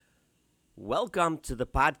Welcome to the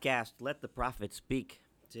podcast, Let the Prophet Speak.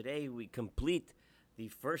 Today we complete the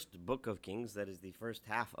first book of Kings, that is the first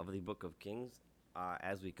half of the book of Kings,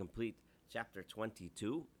 as we complete chapter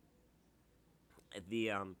 22.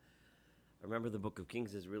 Remember, the book of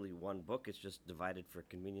Kings is really one book. It's just divided for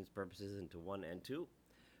convenience purposes into 1 and 2.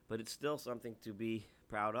 But it's still something to be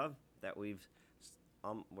proud of that when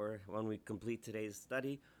we complete today's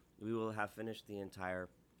study, we will have finished the entire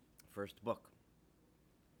first book.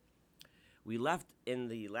 We left in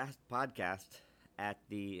the last podcast at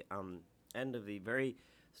the end of the very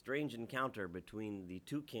strange encounter between the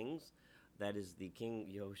two kings, that is the king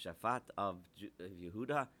Yehoshaphat of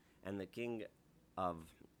Yehuda and the king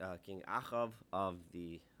Ahab of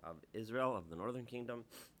Israel, of the northern kingdom,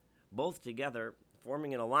 both together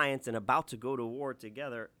forming an alliance and about to go to war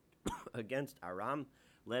together against Aram,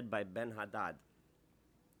 led by Ben-Hadad.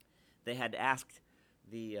 They had asked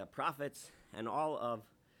the prophets, and all of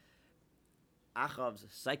Ahab's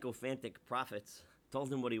sycophantic prophets told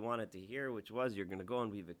him what he wanted to hear, which was, you're going to go and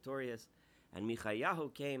be victorious. And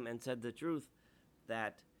Michayahu came and said the truth,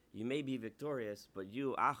 that you may be victorious, but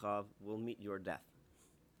you, Ahab, will meet your death.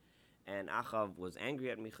 And Ahab was angry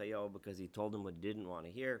at Michayahu because he told him what he didn't want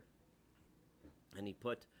to hear, and he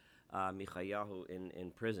put Michayahu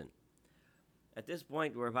in prison. At this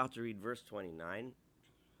point, we're about to read verse 29.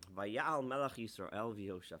 Vayal melech Yisrael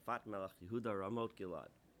v'Yehoshaphat melech Yehuda Ramot Gilad.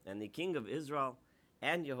 And the king of Israel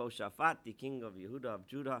and Yehoshaphat, the king of Yehuda of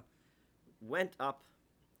Judah, went up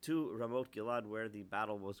to Ramot Gilad, where the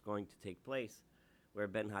battle was going to take place, where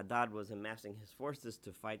Ben-Hadad was amassing his forces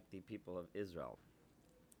to fight the people of Israel.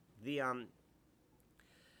 The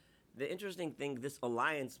interesting thing, this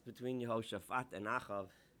alliance between Yehoshaphat and Ahab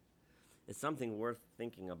is something worth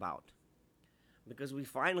thinking about, because we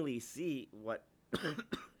finally see what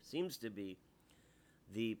seems to be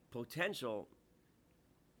the potential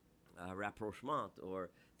rapprochement, or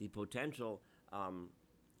the potential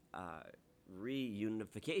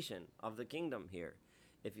reunification of the kingdom here.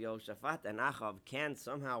 If Yehoshaphat and Ahab can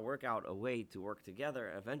somehow work out a way to work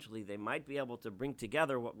together, eventually they might be able to bring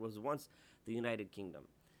together what was once the United Kingdom.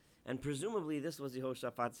 And presumably this was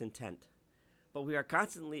Yehoshaphat's intent. But we are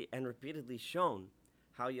constantly and repeatedly shown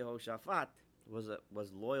how Yehoshaphat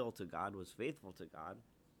was loyal to God, was faithful to God,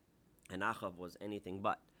 and Ahab was anything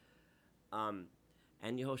but.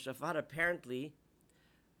 And Yehoshaphat apparently,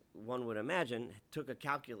 one would imagine, took a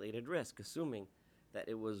calculated risk, assuming that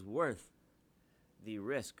it was worth the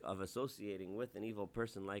risk of associating with an evil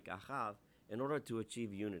person like Ahab in order to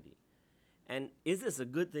achieve unity. And is this a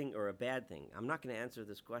good thing or a bad thing? I'm not going to answer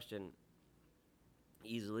this question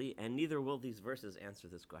easily, and neither will these verses answer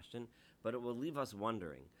this question, but it will leave us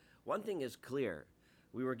wondering. One thing is clear.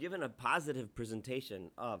 We were given a positive presentation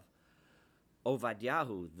of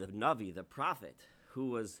Ovadiahu, the Navi, the prophet,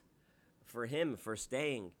 who was, for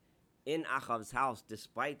staying in Ahab's house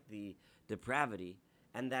despite the depravity,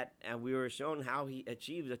 and we were shown how he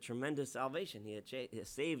achieved a tremendous salvation. He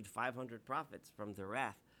saved 500 prophets from the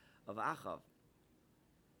wrath of Ahab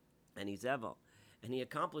and Izebel, and he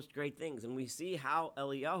accomplished great things. And we see how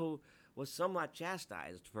Eliyahu was somewhat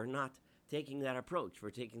chastised for not taking that approach,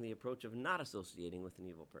 for taking the approach of not associating with an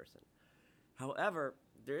evil person. However,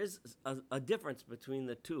 there is a difference between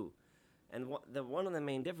the two. And one of the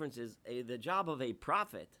main differences, the job of a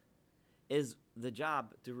prophet is the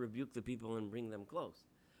job to rebuke the people and bring them close.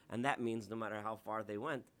 And that means no matter how far they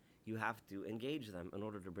went, you have to engage them in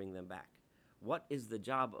order to bring them back. What is the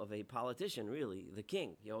job of a politician, really, the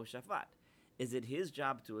king, Yehoshaphat? Is it his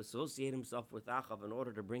job to associate himself with Ahab in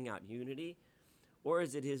order to bring out unity? Or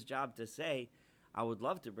is it his job to say, I would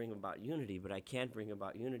love to bring about unity, but I can't bring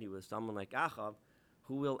about unity with someone like Ahab,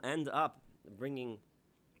 who will end up bringing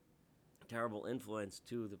terrible influence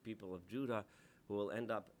to the people of Judah, who will end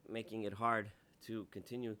up making it hard to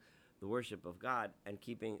continue the worship of God and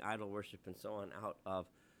keeping idol worship and so on out of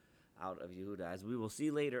Yehuda. As we will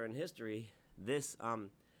see later in history, this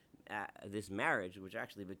marriage, which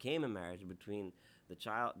actually became a marriage between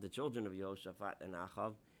the children of Yehoshaphat and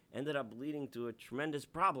Ahab, ended up leading to tremendous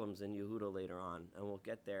problems in Yehuda later on, and we'll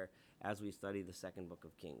get there as we study the second book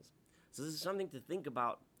of Kings. So this is something to think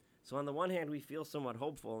about. So on the one hand, we feel somewhat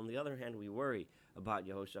hopeful. On the other hand, we worry about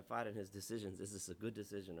Yehoshaphat and his decisions. Is this a good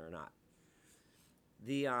decision or not?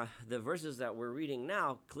 The verses that we're reading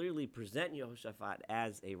now clearly present Yehoshaphat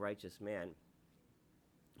as a righteous man.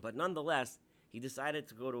 But nonetheless, he decided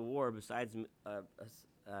to go to war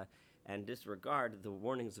and disregard the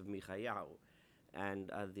warnings of Michayahu.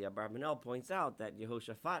 And the Abarbanel points out that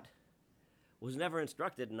Yehoshaphat was never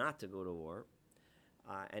instructed not to go to war.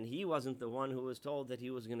 And he wasn't the one who was told that he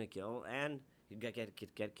was going to kill and he'd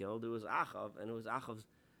get killed. It was Ahab, and it was Ahab's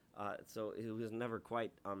So he was never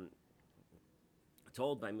quite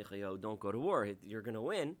told by Michael, don't go to war. You're going to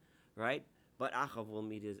win, right? But Achav will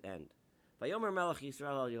meet his end. Vayomer Melech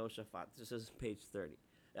Yisrael el Yehoshaphat. This is page 30,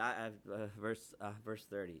 verse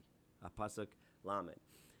 30, pasuk lamed.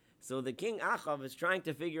 So the king Achav is trying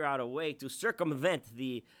to figure out a way to circumvent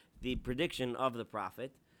the prediction of the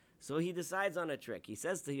prophet. So he decides on a trick. He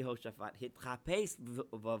says to Yehoshaphat, "Hitchapes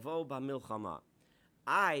vavo b'milchama."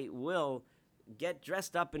 I will get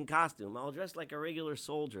dressed up in costume. I'll dress like a regular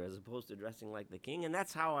soldier as opposed to dressing like the king, and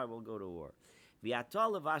that's how I will go to war.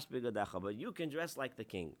 But you can dress like the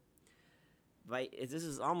king. This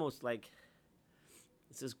is almost like,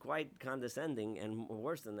 this is quite condescending, and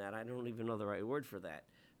worse than that, I don't even know the right word for that,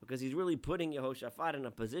 because he's really putting Yehoshaphat in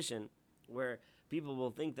a position where people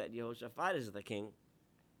will think that Yehoshaphat is the king,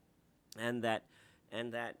 and that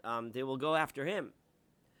they will go after him.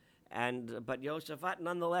 But Yehoshaphat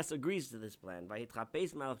nonetheless agrees to this plan.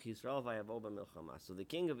 So the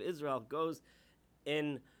king of Israel goes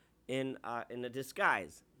in a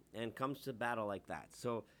disguise and comes to battle like that.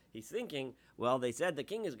 So he's thinking, well, they said the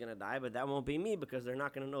king is going to die, but that won't be me because they're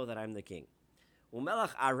not going to know that I'm the king.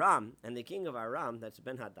 Umelech Aram, and the king of Aram, that's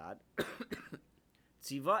Ben-Hadad,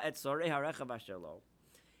 tziva et sorei harechav asher lo.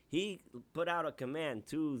 He put out a command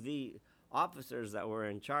to the officers that were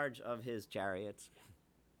in charge of his chariots.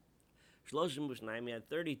 He had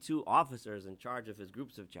 32 officers in charge of his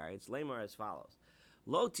groups of chariots. Lamar as follows: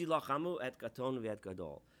 Lo tilachamu et katon v'et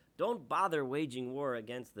gadol. Don't bother waging war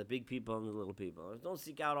against the big people and the little people. Don't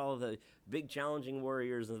seek out all of the big challenging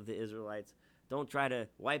warriors of the Israelites. Don't try to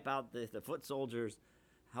wipe out the foot soldiers.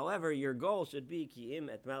 However, your goal should be ki'im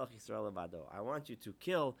et melech Yisrael levado. I want you to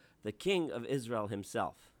kill the king of Israel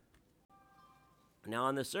himself. Now,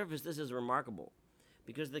 on the surface, this is remarkable,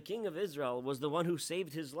 because the king of Israel was the one who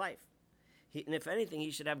saved his life. And if anything,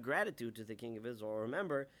 he should have gratitude to the king of Israel.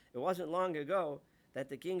 Remember, it wasn't long ago that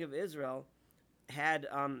the king of Israel had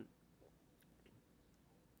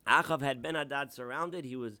Achav had Ben-Hadad surrounded.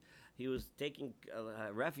 He was taking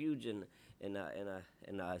refuge in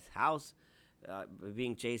a house,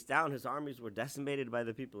 being chased down. His armies were decimated by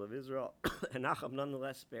the people of Israel, and Achav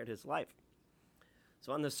nonetheless spared his life.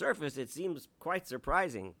 So on the surface, it seems quite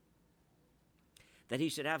surprising that he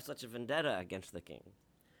should have such a vendetta against the king.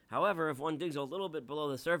 However, if one digs a little bit below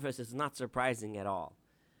the surface, it's not surprising at all.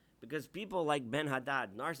 Because people like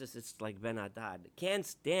Ben-Hadad, narcissists like Ben-Hadad, can't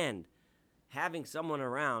stand having someone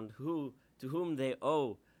around to whom they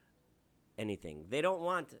owe anything. They don't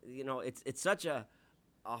want, it's such a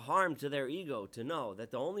harm to their ego to know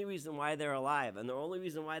that the only reason why they're alive, and the only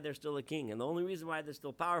reason why they're still a king, and the only reason why they're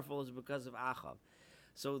still powerful is because of Achav.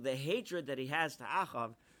 So the hatred that he has to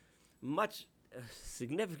Achav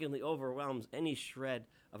significantly overwhelms any shred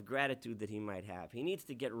of gratitude that he might have. He needs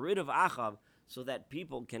to get rid of Achav so that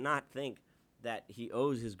people cannot think that he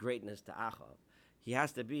owes his greatness to Achav. He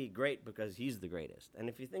has to be great because he's the greatest. And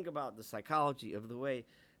if you think about the psychology of the way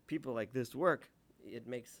people like this work, it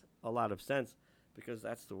makes a lot of sense, because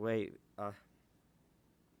that's the way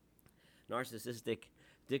narcissistic,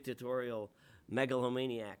 dictatorial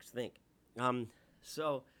megalomaniacs think.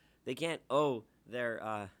 So they can't owe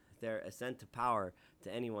their ascent to power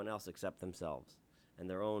to anyone else except themselves and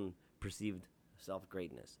their own perceived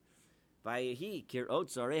self-greatness. So this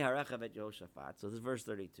is verse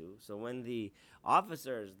 32. So when the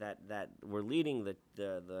officers that were leading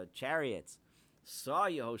the chariots saw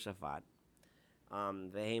Yehoshaphat,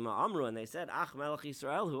 and they said, Ach melech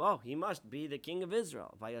Yisrael, he must be the king of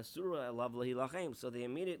Israel. So they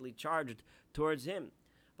immediately charged towards him.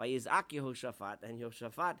 Yehoshaphat, and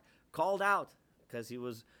Yehoshaphat called out, because he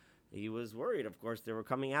was worried. Of course, they were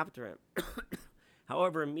coming after him.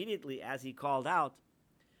 However, immediately as he called out,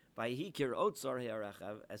 as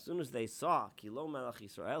soon as they saw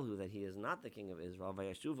that he is not the king of Israel,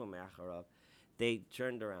 they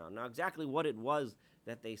turned around. Now, exactly what it was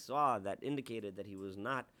that they saw that indicated that he was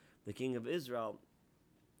not the king of Israel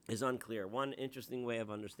is unclear. One interesting way of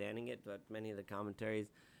understanding it, but many of the commentaries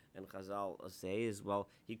and Chazal say, is, well,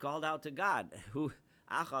 he called out to God.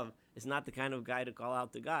 Achav is not the kind of guy to call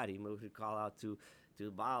out to God. He would call out to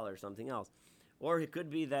Baal or something else. Or it could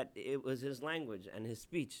be that it was his language and his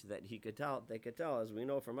speech that they could tell. As we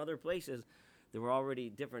know from other places, there were already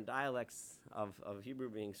different dialects of Hebrew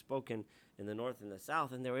being spoken in the north and the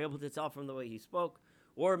south, and they were able to tell from the way he spoke.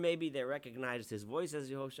 Or maybe they recognized his voice as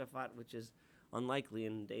Yehoshaphat, which is unlikely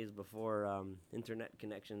in days before internet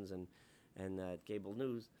connections and cable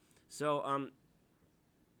news. So,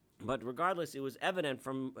 but regardless, it was evident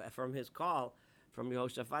from his call, from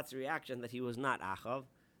Yehoshaphat's reaction, that he was not Achav.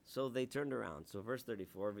 So they turned around. So verse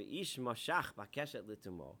 34, V'ish mashach bakeshet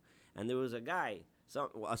litumo. And there was a guy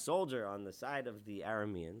a soldier on the side of the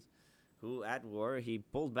Arameans, who at war he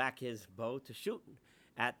pulled back his bow to shoot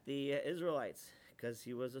at the Israelites because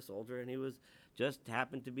he was a soldier and he was just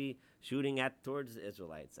happened to be shooting at towards the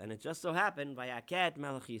Israelites, and it just so happened by Aket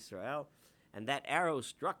Melech Yisrael, and that arrow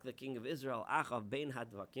struck the king of Israel Achav bein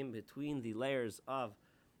hadvakim, between the layers of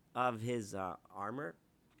his armor,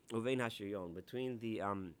 uvein hashiryon, between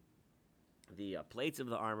the plates of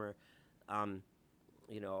the armor,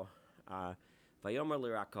 you know. Vayomer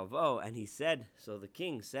lirakavo, and he said, so the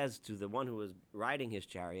king says to the one who was riding his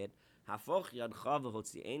chariot, Hafoch yadcha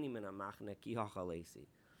v'hotzieni min hamachne ki hachalesi.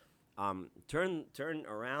 Turn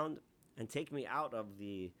around and take me out of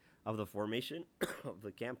the formation, of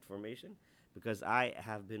the camp formation, because I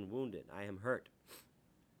have been wounded, I am hurt.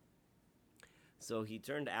 So he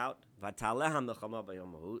turned out, and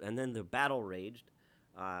then the battle raged,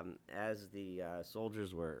 as the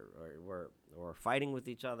soldiers were fighting with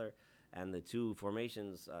each other, and the two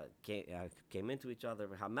formations came into each other.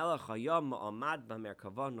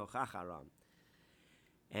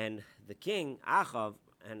 And the king, Achav,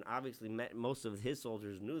 and obviously most of his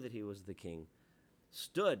soldiers knew that he was the king,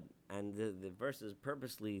 stood, and the verse is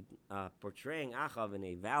purposely portraying Achav in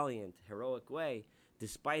a valiant, heroic way.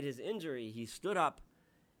 Despite his injury, he stood up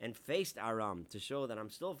and faced Aram to show that I'm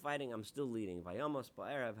still fighting, I'm still leading. Vayamos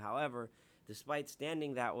ba'erev, however, despite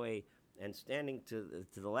standing that way and standing to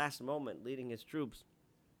the last moment, leading his troops,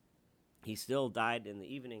 he still died in the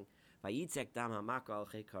evening. Vayitzek dam hamaka al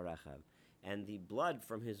chekarechav, and the blood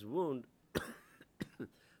from his wound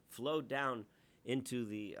flowed down into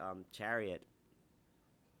the chariot,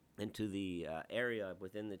 into the area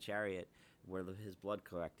within the chariot where his blood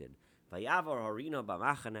collected. Vayavor harino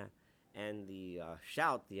b'machane, and the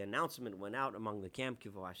shout, the announcement went out among the camp,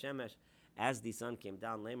 kivo hashemesh, as the sun came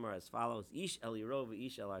down, lemar, as follows: Ish el iro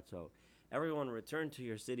v'ish el arto. Everyone return to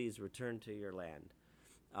your cities, return to your land.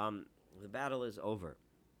 The battle is over.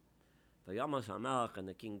 Vayamos hamelech, and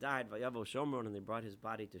the king died. Vayavo Shomron, and they brought his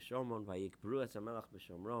body to Shomron. Vayikbru es hamelech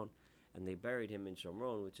b'Shomron, and they buried him in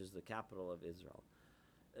Shomron, which is the capital of Israel.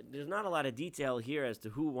 There's not a lot of detail here as to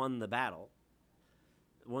who won the battle.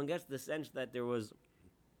 One gets the sense that there was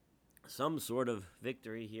some sort of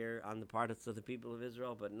victory here on the part of the people of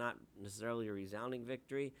Israel, but not necessarily a resounding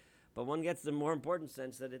victory. But one gets the more important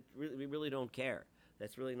sense that we really don't care.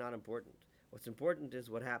 That's really not important. What's important is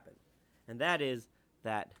what happened. And that is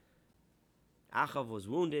that Achav was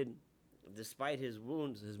wounded. Despite his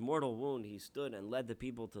wounds, his mortal wound, he stood and led the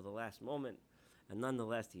people to the last moment. And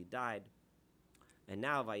nonetheless, he died. And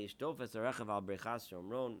now, Vayishtofes Arechav al Brechas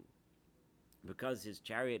Shomron, because his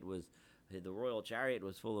chariot was, the royal chariot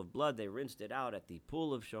was full of blood, they rinsed it out at the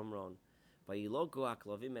pool of Shomron. Vayiloku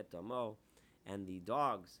haklovim et damo, and the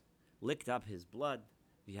dogs licked up his blood.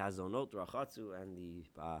 V'hazonot rachatzu, and the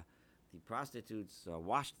prostitutes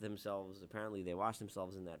washed themselves. Apparently, they washed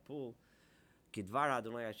themselves in that pool. Kidvar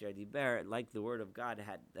Adonai asher diber, like the word of God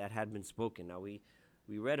that had been spoken. Now we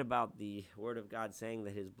read about the word of God saying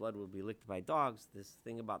that his blood will be licked by dogs. This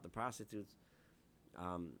thing about the prostitutes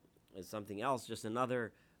is something else, just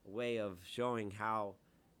another way of showing how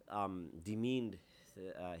demeaned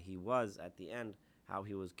he was at the end, how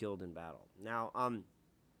he was killed in battle. Now,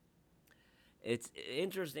 it's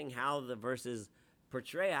interesting how the verses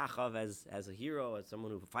portray Achav as a hero, as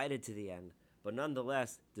someone who fighted to the end, but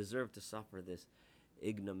nonetheless deserved to suffer this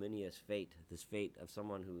ignominious fate, this fate of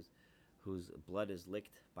someone whose blood is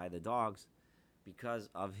licked by the dogs because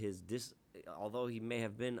of his although he may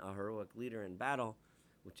have been a heroic leader in battle,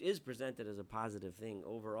 which is presented as a positive thing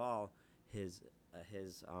overall, his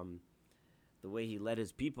the way he led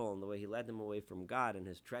his people and the way he led them away from God, and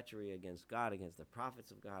his treachery against God, against the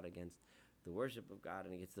prophets of God, against the worship of God,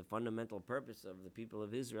 and against the fundamental purpose of the people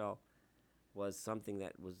of Israel, was something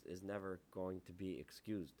that is never going to be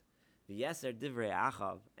excused. The Yeser Divrei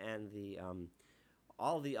Achav, and the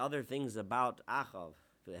all the other things about Achav,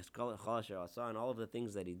 and all of the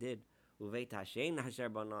things that he did, and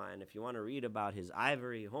if you want to read about his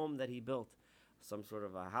ivory home that he built, some sort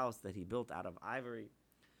of a house that he built out of ivory,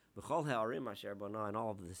 and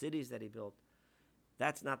all of the cities that he built,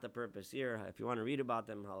 that's not the purpose here. If you want to read about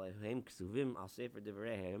them, go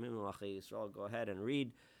ahead and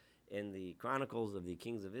read in the Chronicles of the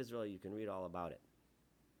Kings of Israel. You can read all about it.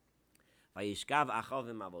 And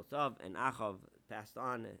Achav passed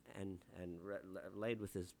on and laid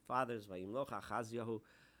with his fathers. And Achazyahu,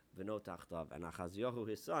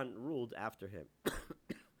 his son, ruled after him.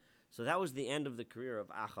 So that was the end of the career of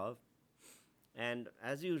Achav. And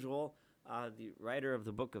as usual, the writer of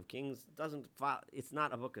the Book of Kings it's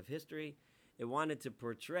not a book of history. It wanted to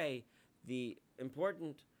portray the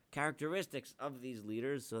important characteristics of these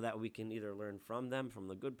leaders so that we can either learn from them, from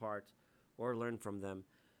the good parts, or learn from them,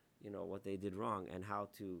 what they did wrong and how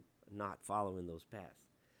to not follow in those paths.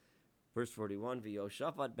 Verse 41,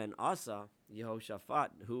 Yehoshaphat ben Asa, Yehoshaphat,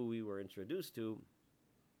 who we were introduced to,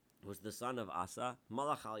 was the son of Asa,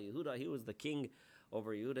 Malach al Yehuda. He was the king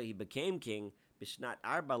over Yehuda. He became king Bishnat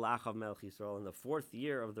Arba Lachav Melech Yisrael, in the 4th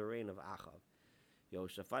year of the reign of Ahab.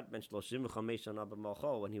 Yehoshaphat ben 35 shana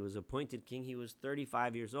b'malcho. When he was appointed king, he was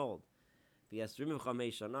 35 years old. V'yasrim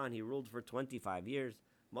shana, and he ruled for 25 years.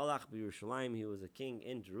 Malach b'Yerushalayim, he was a king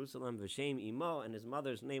in Jerusalem. V'shem imo, and his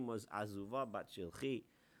mother's name was Azuvah bat Shilchi,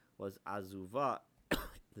 was Azuvah,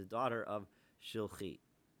 the daughter of Shilchi.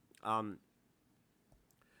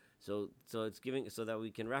 So it's giving so that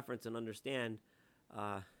we can reference and understand,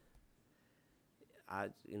 where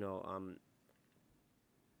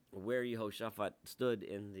Yehoshaphat stood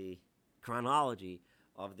in the chronology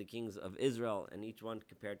of the kings of Israel, and each one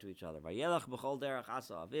compared to each other. Vayelach b'chol derech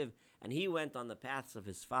Asa aviv, and he went on the paths of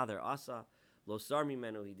his father Asa. Lo sar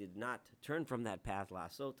mimenu, he did not turn from that path.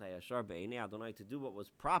 La'asot hayashar be'enei Adonai, to do what was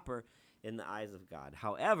proper in the eyes of God.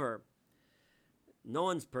 However, no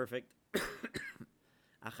one's perfect.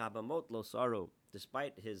 Achabamot lo saru,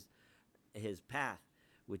 despite his path,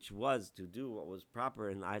 which was to do what was proper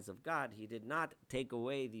in the eyes of God, he did not take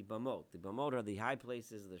away the bamot. The bamot are the high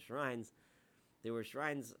places, the shrines. They were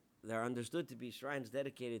shrines, they're understood to be shrines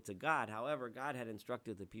dedicated to God. However, God had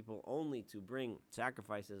instructed the people only to bring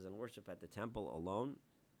sacrifices and worship at the temple alone.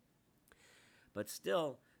 But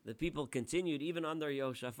still, the people continued, even under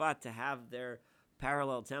Yehoshaphat, to have their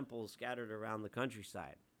parallel temples scattered around the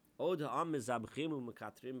countryside. The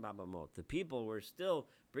people were still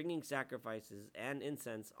bringing sacrifices and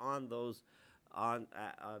incense on those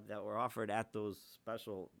that were offered at those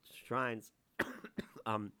special shrines.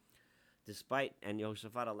 Despite, and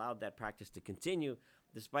Yehoshaphat allowed that practice to continue,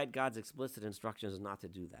 despite God's explicit instructions not to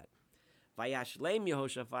do that. Vayashlem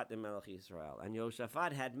Yehoshaphat in Melech Yisrael, and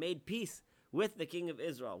Yehoshaphat had made peace with the king of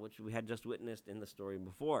Israel, which we had just witnessed in the story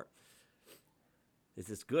before. Is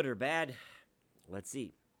this good or bad? Let's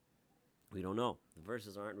see. We don't know. The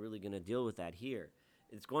verses aren't really going to deal with that here.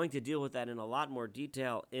 It's going to deal with that in a lot more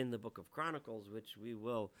detail in the book of Chronicles, which we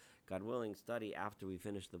will, God willing, study after we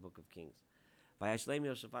finish the book of Kings. Vayashlem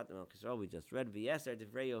Yehoshaphat in Melech Yisrael, we just read. V'yeser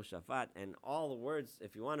divrei Yehoshaphat, and all the words,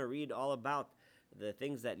 if you want to read all about the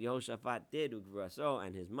things that Yehoshaphat did, Ugvuraso,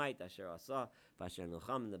 and his might, Asher Asa, Vasher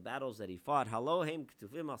Nilcham, and the battles that he fought, Halohem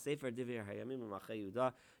Ketuvim al Sefer Divrei Hayamim Malchei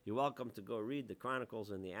Yehuda. You're welcome to go read the Chronicles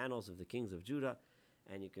and the Annals of the Kings of Judah,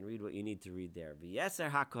 and you can read what you need to read there. V'yeser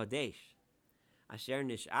HaKodesh, Asher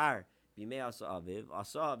Nish'ar, Bimei Asa Aviv.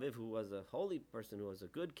 Asa Aviv, who was a holy person, who was a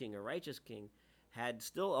good king, a righteous king, had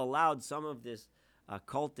still allowed some of this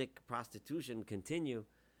cultic prostitution continue,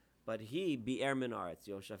 but he, Bi'er Min Aretz,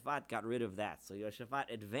 Yehoshaphat got rid of that. So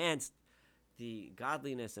Yehoshaphat advanced the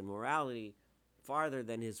godliness and morality farther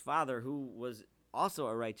than his father, who was also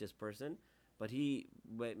a righteous person, but he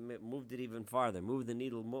moved it even farther, moved the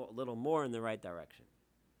needle a little more in the right direction.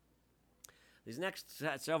 These next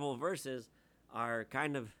several verses are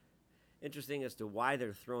kind of interesting as to why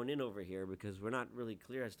they're thrown in over here, because we're not really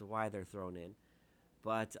clear as to why they're thrown in.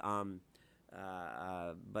 But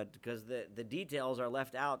because the details are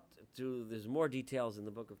left out, there's more details in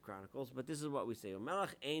the book of Chronicles, but this is what we say.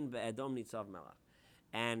 Melech ein be'edom nitzav melech.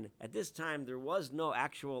 And at this time, there was no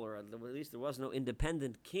actual, or at least there was no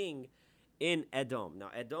independent king in Edom. Now,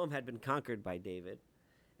 Edom had been conquered by David,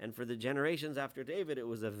 and for the generations after David, it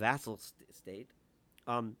was a vassal state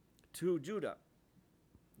to Judah.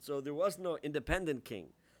 So there was no independent king,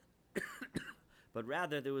 but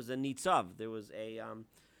rather there was a nitzav. There was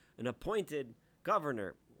an appointed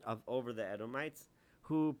governor over the Edomites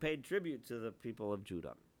who paid tribute to the people of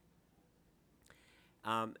Judah.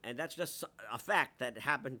 And that's just a fact that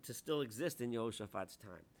happened to still exist in Yehoshaphat's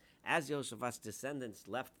time. As Yehoshaphat's descendants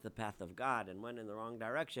left the path of God and went in the wrong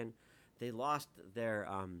direction, they lost their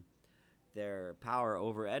power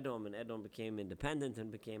over Edom, and Edom became independent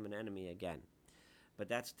and became an enemy again. But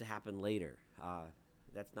that's to happen later.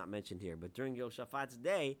 That's not mentioned here. But during Yehoshaphat's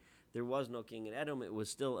day, there was no king in Edom. It was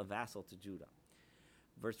still a vassal to Judah.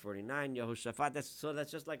 Verse 49, Yehoshaphat,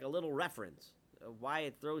 that's just like a little reference. Why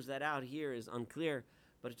it throws that out here is unclear,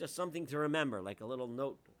 but it's just something to remember, like a little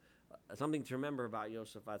note, something to remember about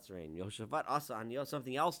Yehoshaphat's reign. Yehoshaphat also, Aniyot,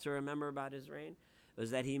 something else to remember about his reign,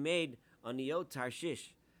 was that he made Aniyot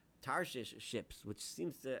Tarshish ships, which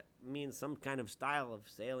seems to mean some kind of style of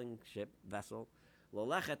sailing ship, vessel,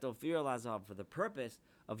 Lolechet Ophir Lazav, for the purpose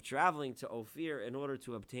of traveling to Ophir in order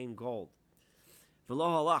to obtain gold. V'lo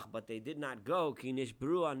halach, but they did not go, ki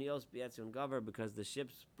nishbru aniyos be'etzion gaver, because the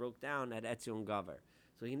ships broke down at Etzion Gaver.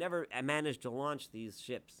 So he never managed to launch these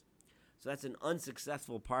ships. So that's an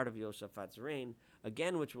unsuccessful part of Yehoshaphat's reign,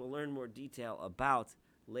 again, which we'll learn more detail about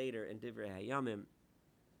later in Divrei Hayamim.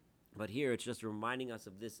 But here it's just reminding us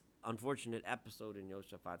of this unfortunate episode in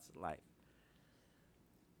Yehoshaphat's life.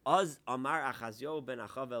 Az Amar Achazyahu ben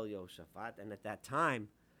Achav el Yehoshaphat, and at that time,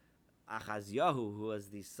 Achazyahu, who was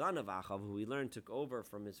the son of Achav, who we learned took over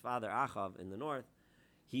from his father Achav in the north,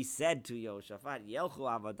 he said to Yehoshaphat, Yelchu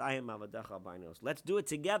avadayim avadecha bainos. Let's do it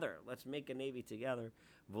together. Let's make a navy together.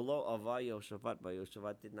 V'lo ava Yehoshaphat, but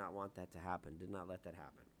Yehoshaphat did not want that to happen, did not let that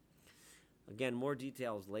happen. Again, more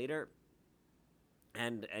details later.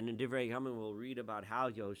 And in Divrei Hayamim we'll read about how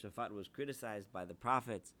Yehoshaphat was criticized by the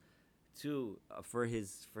prophets for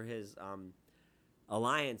his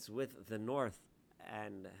alliance with the north,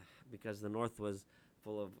 and because the north was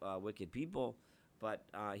full of wicked people. But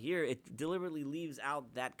here it deliberately leaves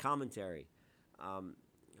out that commentary.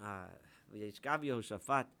 V'yishkav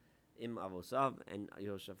Yehoshaphat im avosav, and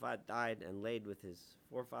Yehoshaphat died and laid with his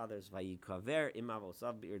forefathers. Vayikaver im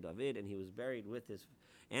avosav be'ir David, and he was buried with his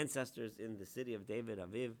ancestors in the city of David,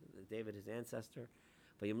 Aviv, David his ancestor.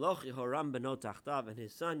 Vayimloch Yehoram beno tachtav, and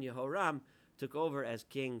his son Yehoram took over as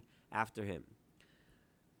king after him.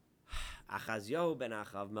 Achazyahu ben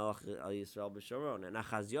Achav melech al Yisrael b'Shomron, and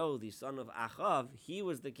Achazyahu, the son of Achav, he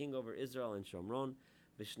was the king over Israel and Shomron.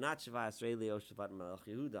 B'shnat sheva Yisrael Yehoshaphat melech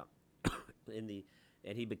Yehuda, and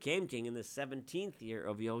he became king in the 17th year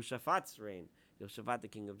of Yehoshaphat's reign. Yehoshaphat, the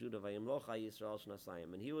king of Judah, vayimloch al Yisrael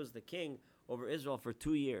shnasayim, and he was the king over Israel for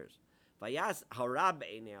 2 years. Vayas harab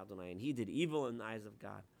be'einei Adonai, and he did evil in the eyes of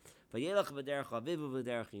God. Vayelech v'derech avivu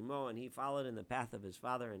v'derech imo, and he followed in the path of his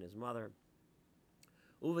father and his mother.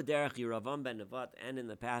 Uv'derech Yeravam ben Nevat, and in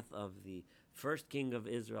the path of the first king of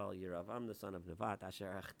Israel, Yeravam the son of Nevat,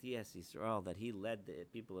 Asher achtias Yisrael, that he led the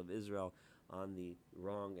people of Israel on the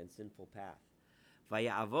wrong and sinful path.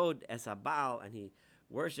 Vayavod es Baal, and he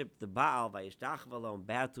worshipped the Baal. Vayishtach v'lo, and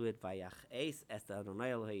bowed to it. Vayach'es es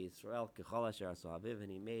Adonai Elohei Yisrael kechol asher aso aviv,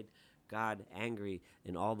 and he made God angry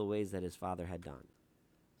in all the ways that his father had done.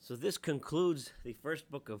 So this concludes the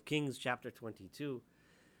first book of Kings, chapter 22,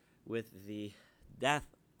 with the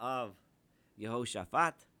death of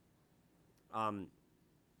Yehoshaphat,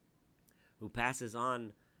 who passes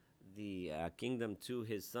on the kingdom to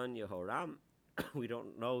his son Yehoram. We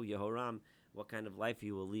don't know Yehoram what kind of life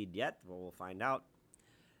he will lead yet, but we'll find out.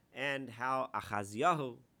 And how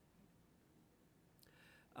Achazyahu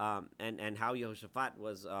and how Yehoshaphat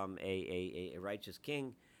was a righteous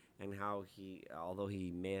king, and how he, although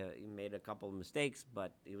he made a couple of mistakes,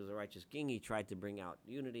 but he was a righteous king, he tried to bring out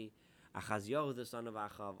unity. Achazyahu, the son of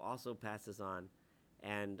Achav, also passes on,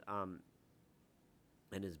 and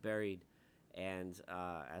is buried, and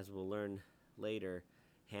as we'll learn later,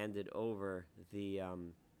 handed over the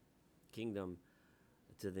kingdom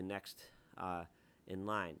to the next in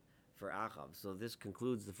line for Achav. So this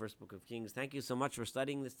concludes the first book of Kings. Thank you so much for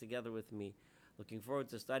studying this together with me. Looking forward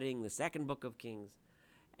to studying the second book of Kings,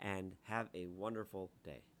 and have a wonderful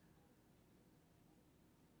day.